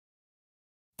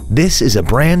This is a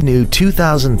brand new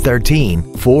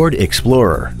 2013 Ford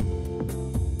Explorer.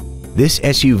 This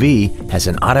SUV has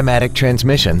an automatic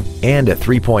transmission and a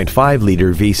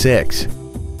 3.5-liter V6.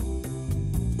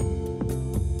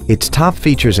 Its top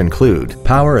features include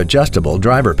power adjustable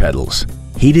driver pedals,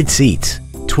 heated seats,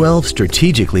 12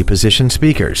 strategically positioned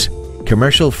speakers,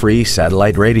 commercial-free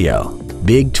satellite radio,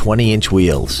 big 20-inch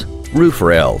wheels, roof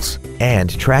rails,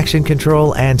 and traction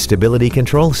control and stability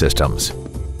control systems.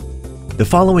 The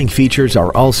following features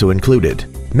are also included: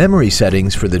 memory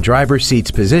settings for the driver's seat's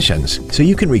positions so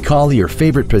you can recall your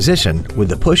favorite position with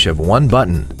the push of one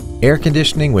button, air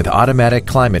conditioning with automatic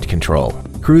climate control,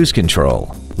 cruise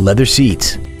control, leather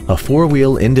seats, a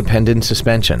four-wheel independent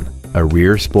suspension, a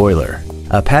rear spoiler,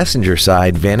 a passenger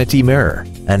side vanity mirror,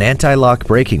 an anti-lock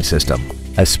braking system,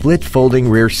 a split folding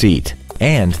rear seat,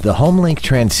 and the HomeLink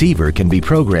transceiver can be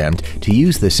programmed to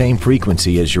use the same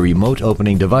frequency as your remote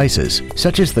opening devices,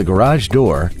 such as the garage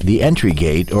door, the entry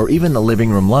gate, or even the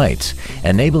living room lights,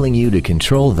 enabling you to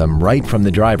control them right from the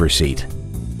driver's seat.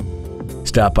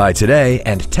 Stop by today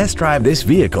and test drive this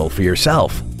vehicle for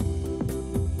yourself.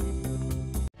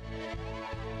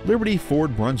 Liberty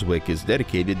Ford Brunswick is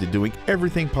dedicated to doing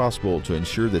everything possible to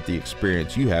ensure that the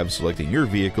experience you have selecting your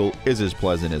vehicle is as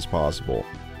pleasant as possible.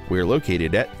 We are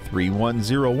located at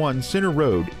 3101 Center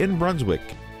Road in Brunswick.